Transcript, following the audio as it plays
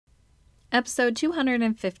Episode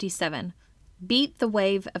 257, Beat the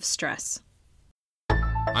Wave of Stress.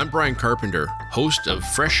 I'm Brian Carpenter, host of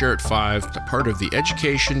Fresh Air at 5, a part of the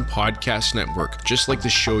Education Podcast Network, just like the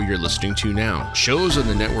show you're listening to now. Shows on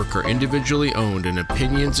the network are individually owned and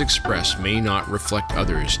opinions expressed may not reflect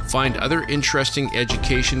others. Find other interesting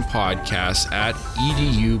education podcasts at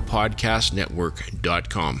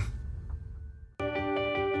edupodcastnetwork.com.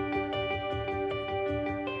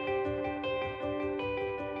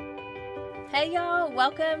 Hey y'all,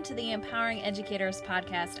 welcome to the Empowering Educators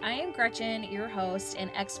Podcast. I am Gretchen, your host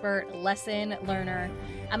and expert lesson learner.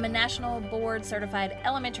 I'm a national board certified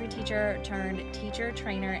elementary teacher turned teacher,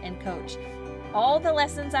 trainer, and coach. All the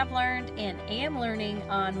lessons I've learned and am learning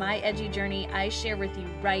on my edu journey, I share with you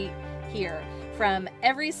right here. From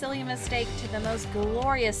every silly mistake to the most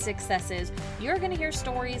glorious successes, you're going to hear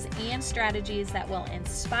stories and strategies that will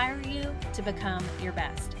inspire you to become your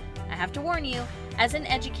best. I have to warn you, as an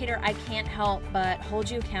educator, I can't help but hold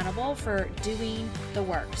you accountable for doing the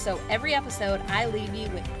work. So every episode, I leave you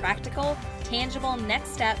with practical, tangible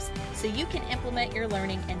next steps so you can implement your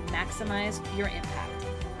learning and maximize your impact.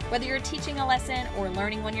 Whether you're teaching a lesson or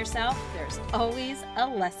learning one yourself, there's always a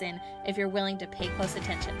lesson if you're willing to pay close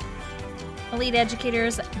attention. Elite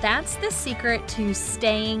educators, that's the secret to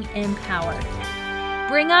staying empowered.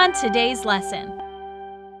 Bring on today's lesson.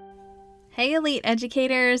 Hey Elite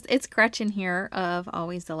Educators, it's Gretchen here of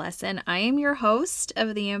Always the Lesson. I am your host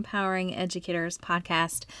of the Empowering Educators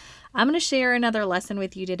Podcast. I'm going to share another lesson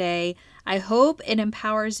with you today. I hope it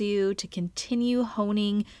empowers you to continue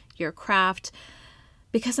honing your craft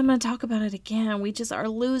because I'm going to talk about it again. We just are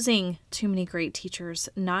losing too many great teachers,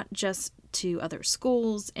 not just to other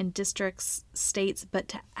schools and districts, states, but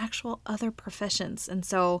to actual other professions. And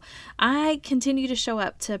so I continue to show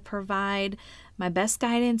up to provide my best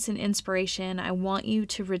guidance and inspiration. I want you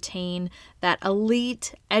to retain that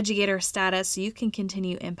elite educator status so you can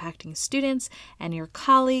continue impacting students and your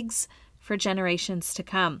colleagues for generations to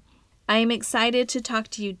come. I am excited to talk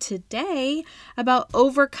to you today about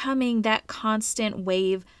overcoming that constant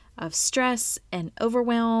wave of stress and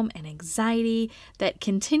overwhelm and anxiety that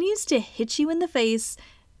continues to hit you in the face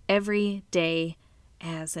every day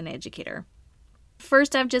as an educator.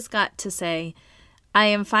 First, I've just got to say, I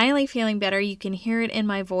am finally feeling better. You can hear it in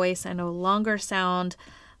my voice. I no longer sound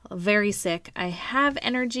very sick. I have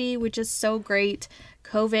energy, which is so great.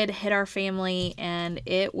 COVID hit our family and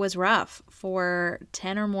it was rough for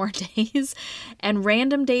 10 or more days and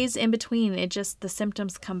random days in between. The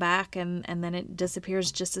symptoms come back and then it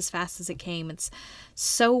disappears just as fast as it came. It's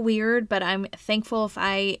so weird, but I'm thankful if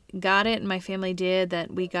I got it and my family did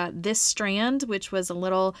that we got this strand, which was a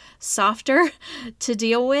little softer to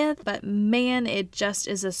deal with. But man, it just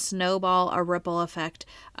is a snowball, a ripple effect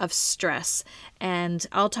of stress. And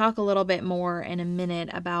I'll talk a little bit more in a minute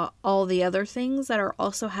about all the other things that are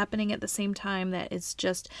also happening at the same time that is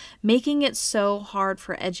just making it so hard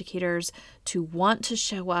for educators to want to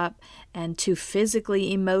show up and to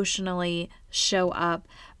physically, emotionally show up.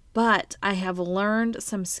 But I have learned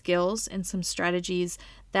some skills and some strategies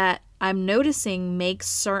that I'm noticing make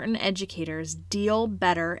certain educators deal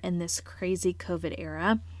better in this crazy COVID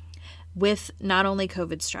era with not only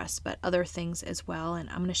COVID stress, but other things as well. And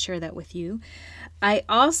I'm going to share that with you. I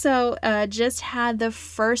also just had the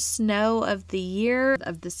first snow of the year,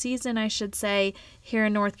 of the season, I should say, here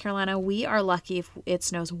in North Carolina. We are lucky if it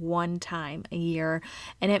snows one time a year,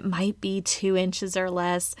 and it might be 2 inches or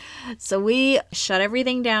less. So we shut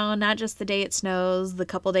everything down, not just the day it snows, the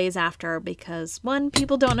couple days after, because one,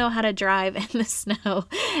 people don't know how to drive in the snow,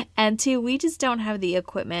 and two, we just don't have the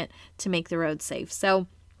equipment to make the road safe. So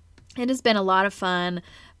it has been a lot of fun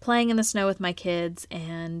playing in the snow with my kids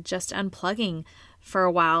and just unplugging for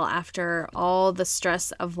a while after all the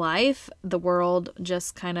stress of life. The world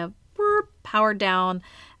just kind of powered down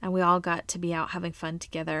and we all got to be out having fun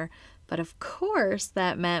together. But of course,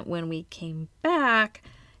 that meant when we came back,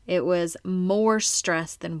 it was more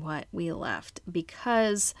stress than what we left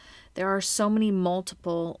because there are so many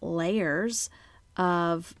multiple layers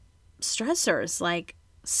of stressors like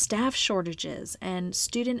staff shortages and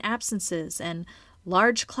student absences and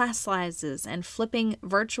large class sizes and flipping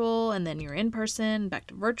virtual and then you're in person, back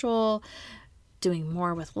to virtual, doing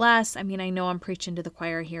more with less. I mean, I know I'm preaching to the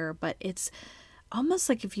choir here, but it's almost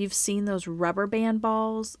like if you've seen those rubber band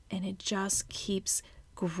balls and it just keeps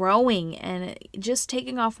growing and just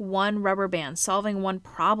taking off one rubber band, solving one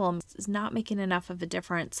problem is not making enough of a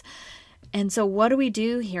difference. And so what do we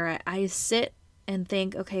do here? I sit and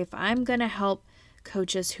think, okay, if I'm going to help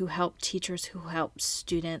coaches who help teachers who help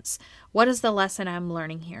students, what is the lesson I'm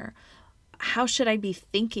learning here? How should I be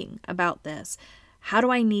thinking about this? How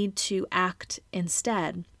do I need to act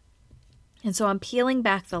instead? And so I'm peeling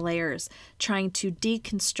back the layers, trying to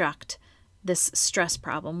deconstruct this stress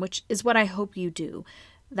problem, which is what I hope you do.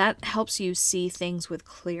 That helps you see things with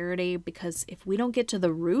clarity, because if we don't get to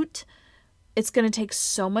the root, it's going to take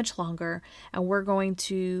so much longer, and we're going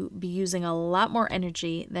to be using a lot more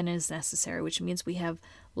energy than is necessary, which means we have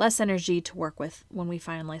less energy to work with when we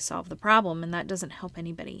finally solve the problem, and that doesn't help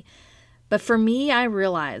anybody. But for me, I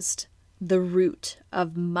realized the root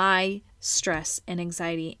of my stress and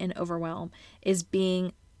anxiety and overwhelm is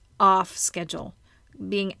being off schedule,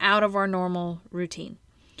 being out of our normal routine.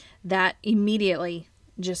 That immediately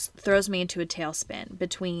just throws me into a tailspin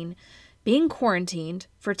between being quarantined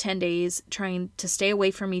for 10 days, trying to stay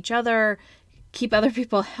away from each other, keep other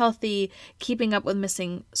people healthy, keeping up with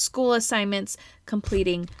missing school assignments,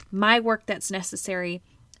 completing my work that's necessary.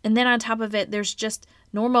 And then on top of it, there's just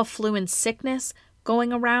normal flu and sickness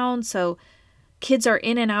going around. So kids are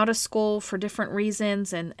in and out of school for different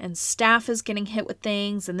reasons, and staff is getting hit with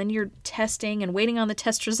things, and then you're testing and waiting on the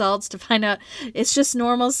test results to find out it's just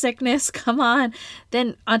normal sickness. Come on.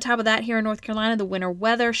 Then on top of that, here in North Carolina, the winter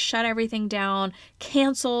weather shut everything down,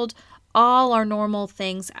 canceled all our normal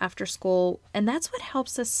things after school. And that's what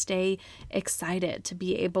helps us stay excited to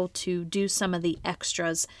be able to do some of the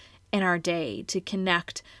extras in our day, to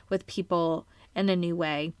connect with people in a new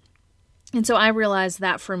way. And so I realized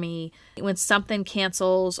that for me, when something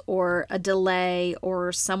cancels or a delay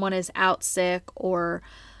or someone is out sick or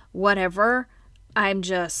whatever, I'm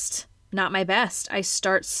just not my best. I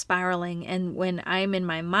start spiraling. And when I'm in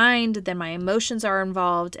my mind, then my emotions are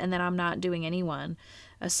involved, and then I'm not doing anyone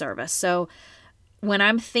a service. So when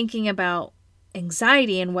I'm thinking about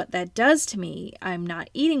anxiety and what that does to me, I'm not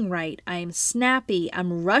eating right. I'm snappy.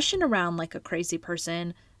 I'm rushing around like a crazy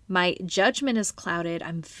person. My judgment is clouded.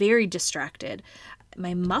 I'm very distracted.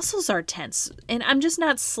 My muscles are tense, and I'm just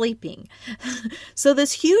not sleeping. So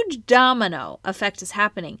this huge domino effect is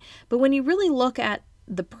happening. But when you really look at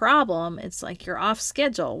the problem, it's like you're off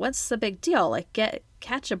schedule. What's the big deal? Like,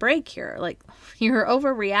 catch a break here. Like, you're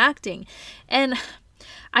overreacting. And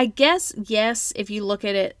I guess, yes, if you look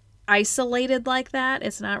at it isolated like that,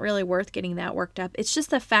 it's not really worth getting that worked up. It's just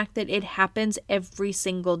the fact that it happens every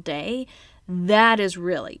single day. That is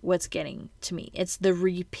really what's getting to me. It's the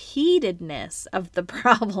repeatedness of the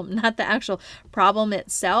problem, not the actual problem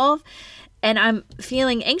itself. And I'm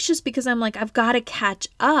feeling anxious because I'm like, I've got to catch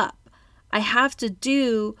up. I have to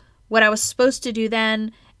do what I was supposed to do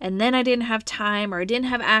then, and then I didn't have time, or I didn't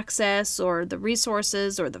have access, or the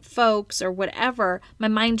resources, or the folks, or whatever. My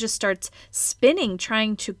mind just starts spinning,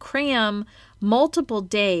 trying to cram multiple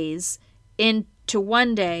days into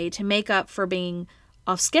one day to make up for being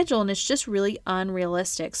off schedule, and it's just really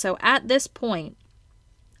unrealistic. So at this point,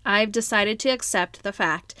 I've decided to accept the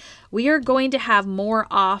fact we are going to have more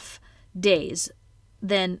off days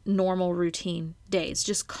than normal routine days.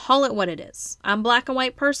 Just call it what it is. I'm a black and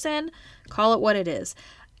white person. Call it what it is.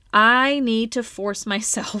 I need to force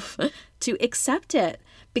myself to accept it,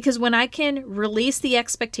 because when I can release the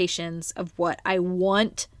expectations of what I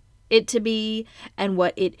want it to be and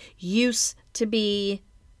what it used to be,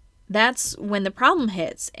 that's when the problem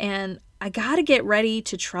hits. And I got to get ready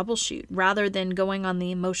to troubleshoot rather than going on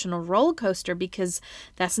the emotional roller coaster, because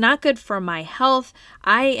that's not good for my health.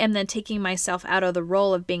 I am then taking myself out of the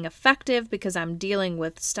role of being effective because I'm dealing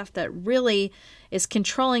with stuff that really is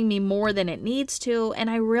controlling me more than it needs to. And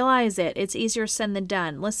I realize it's easier said than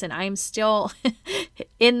done. Listen, I'm still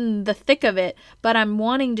in the thick of it, but I'm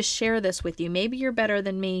wanting to share this with you. Maybe you're better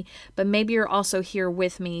than me, but maybe you're also here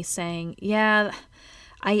with me saying, yeah,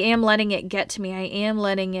 I am letting it get to me. I am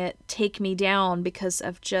letting it take me down because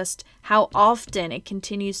of just how often it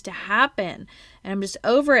continues to happen. And I'm just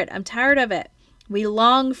over it. I'm tired of it. We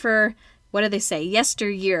long for, what do they say,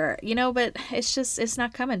 yesteryear, but it's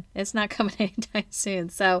not coming. It's not coming anytime soon.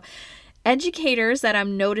 So educators that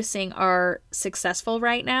I'm noticing are successful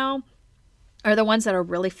right now are the ones that are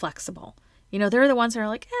really flexible. They're the ones that are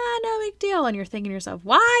like, no big deal. And you're thinking to yourself,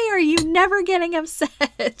 why are you never getting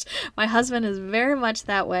upset? My husband is very much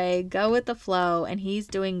that way. Go with the flow. And he's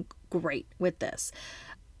doing great with this.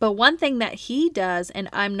 But one thing that he does, and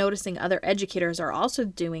I'm noticing other educators are also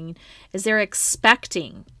doing, is they're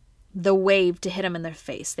expecting the wave to hit them in their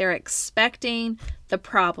face. They're expecting the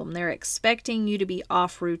problem. They're expecting you to be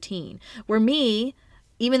off routine. Where me,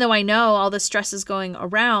 even though I know all the stress is going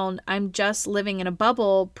around, I'm just living in a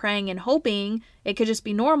bubble, praying and hoping it could just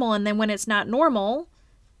be normal. And then when it's not normal,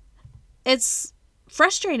 it's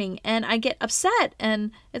frustrating and I get upset.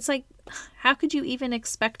 And it's like, how could you even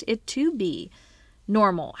expect it to be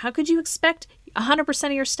normal? How could you expect 100%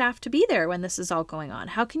 of your staff to be there when this is all going on?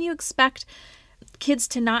 How can you expect kids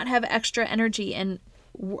to not have extra energy and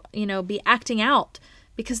be acting out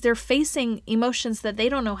because they're facing emotions that they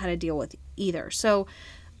don't know how to deal with either. So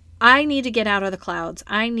I need to get out of the clouds.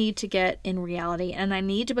 I need to get in reality, and I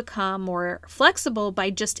need to become more flexible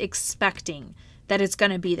by just expecting that it's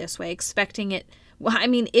going to be this way, expecting it. Well, I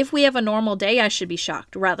mean, if we have a normal day, I should be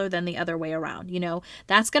shocked rather than the other way around.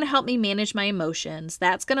 That's going to help me manage my emotions.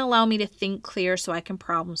 That's going to allow me to think clear so I can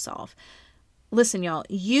problem solve. Listen, y'all,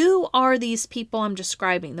 you are these people I'm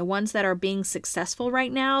describing, the ones that are being successful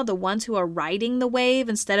right now, the ones who are riding the wave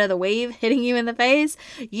instead of the wave hitting you in the face.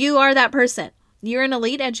 You are that person. You're an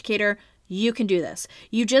elite educator. You can do this.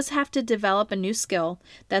 You just have to develop a new skill.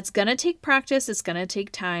 That's going to take practice. It's going to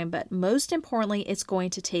take time, but most importantly, it's going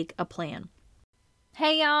to take a plan.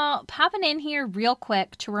 Hey y'all, popping in here real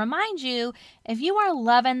quick to remind you, if you are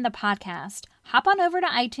loving the podcast, hop on over to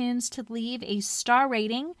iTunes to leave a star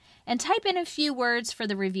rating and type in a few words for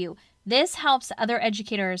the review. This helps other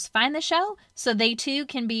educators find the show so they too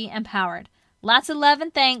can be empowered. Lots of love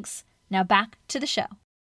and thanks. Now back to the show.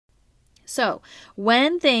 So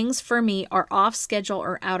when things for me are off schedule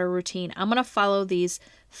or out of routine, I'm going to follow these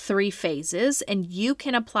 3 phases, and you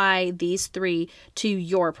can apply these 3 to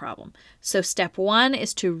your problem. So step 1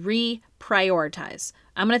 is to reprioritize.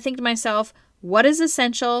 I'm going to think to myself, what is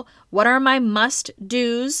essential? What are my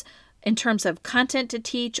must-dos in terms of content to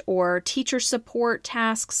teach or teacher support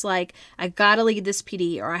tasks like I've got to lead this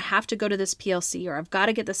PD, or I have to go to this PLC, or I've got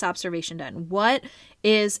to get this observation done. What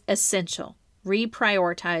is essential?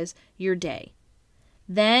 Reprioritize your day.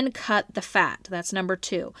 Then cut the fat. That's number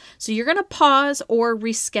 2. So you're going to pause or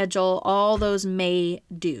reschedule all those may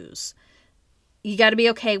do's. You got to be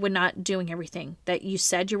okay with not doing everything that you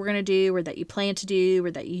said you were going to do, or that you plan to do,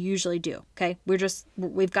 or that you usually do. Okay.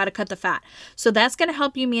 We've got to cut the fat. So that's going to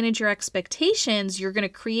help you manage your expectations. You're going to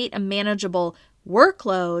create a manageable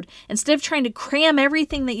workload instead of trying to cram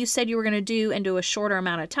everything that you said you were going to do into a shorter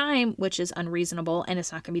amount of time, which is unreasonable and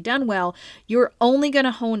it's not going to be done well. You're only going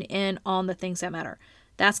to hone in on the things that matter.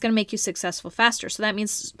 That's going to make you successful faster. So that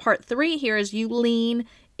means part 3 here is you lean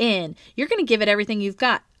in. You're going to give it everything you've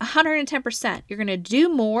got, 110%. You're going to do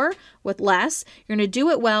more with less. You're going to do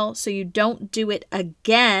it well so you don't do it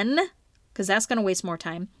again, because that's going to waste more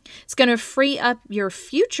time. It's going to free up your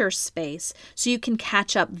future space so you can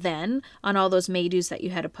catch up then on all those may-dos that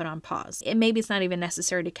you had to put on pause. Maybe it's not even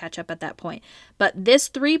necessary to catch up at that point. But this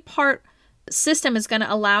 3-part system is going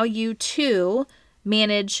to allow you to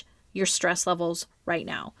manage your stress levels right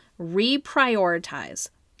now. Reprioritize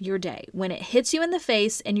your day. When it hits you in the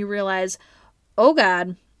face and you realize, oh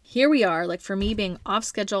God, here we are, like for me being off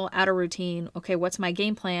schedule, out of routine. Okay, what's my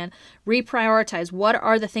game plan? Reprioritize. What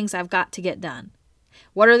are the things I've got to get done?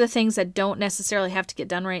 What are the things that don't necessarily have to get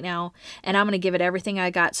done right now? And I'm going to give it everything I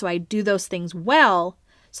got so I do those things well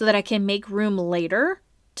so that I can make room later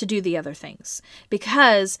to do the other things.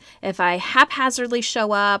 Because if I haphazardly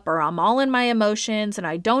show up or I'm all in my emotions and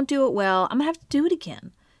I don't do it well, I'm going to have to do it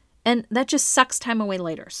again. And that just sucks time away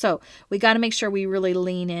later. So we got to make sure we really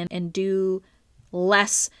lean in and do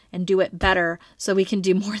less and do it better so we can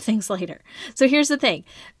do more things later. So here's the thing.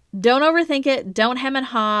 Don't overthink it. Don't hem and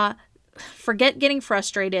haw. Forget getting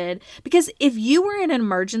frustrated. Because if you were in an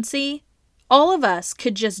emergency, all of us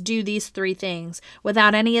could just do these 3 things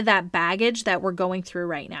without any of that baggage that we're going through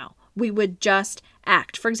right now. We would just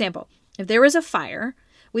act. For example, if there was a fire,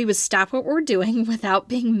 we would stop what we're doing without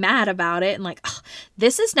being mad about it and like, oh,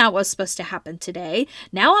 this is not what's supposed to happen today.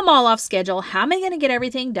 Now I'm all off schedule. How am I going to get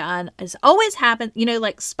everything done? It's always happened,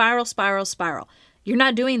 like spiral. You're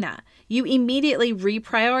not doing that. You immediately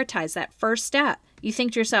reprioritize that first step. You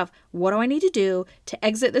think to yourself, what do I need to do to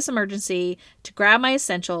exit this emergency, to grab my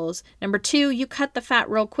essentials? Number 2, you cut the fat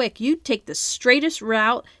real quick. You take the straightest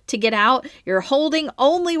route to get out. You're holding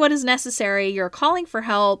only what is necessary. You're calling for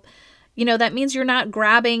help. That means you're not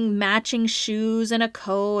grabbing matching shoes and a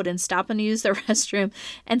coat and stopping to use the restroom.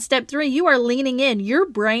 And step 3, you are leaning in. Your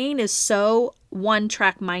brain is so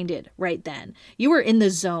one-track minded right then. You are in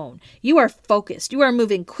the zone. You are focused. You are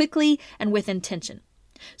moving quickly and with intention.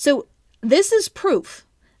 So this is proof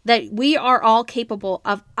that we are all capable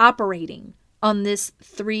of operating on this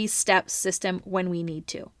 3-step system when we need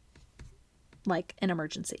to, like an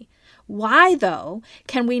emergency. Why, though,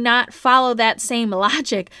 can we not follow that same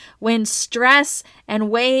logic when stress and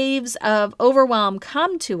waves of overwhelm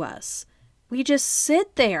come to us? We just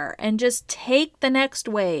sit there and just take the next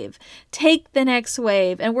wave,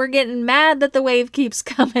 and we're getting mad that the wave keeps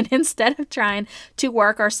coming instead of trying to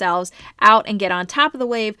work ourselves out and get on top of the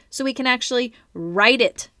wave so we can actually ride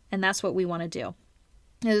it. And that's what we want to do.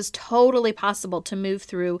 It is totally possible to move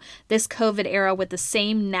through this COVID era with the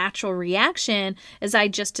same natural reaction as I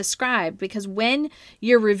just described, because when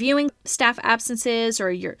you're reviewing staff absences,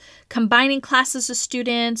 or you're combining classes of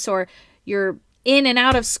students, or you're in and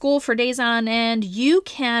out of school for days on end, you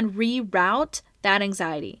can reroute that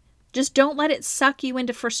anxiety. Just don't let it suck you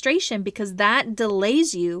into frustration, because that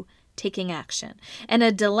delays you taking action. And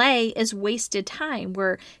a delay is wasted time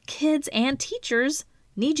where kids and teachers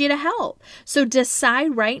need you to help. So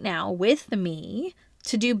decide right now with me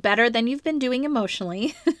to do better than you've been doing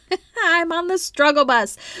emotionally. I'm on the struggle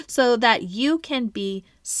bus, so that you can be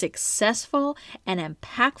successful and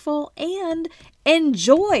impactful and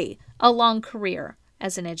enjoy a long career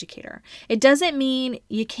as an educator. It doesn't mean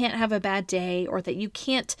you can't have a bad day, or that you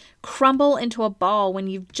can't crumble into a ball when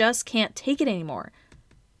you just can't take it anymore.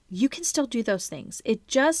 You can still do those things. It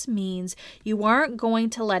just means you aren't going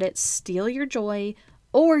to let it steal your joy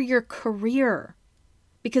or your career.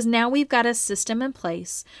 Because now we've got a system in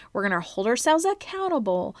place. We're going to hold ourselves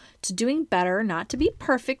accountable to doing better, not to be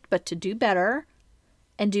perfect, but to do better,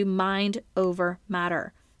 and do mind over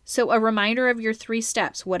matter. So a reminder of your 3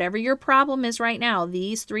 steps. Whatever your problem is right now,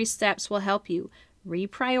 these 3 steps will help you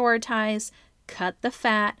reprioritize, cut the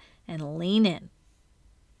fat, and lean in.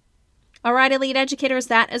 All right, Elite Educators,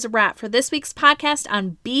 that is a wrap for this week's podcast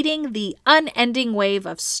on beating the unending wave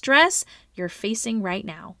of stress you're facing right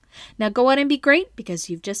now. Now go out and be great,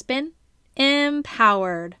 because you've just been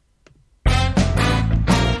empowered.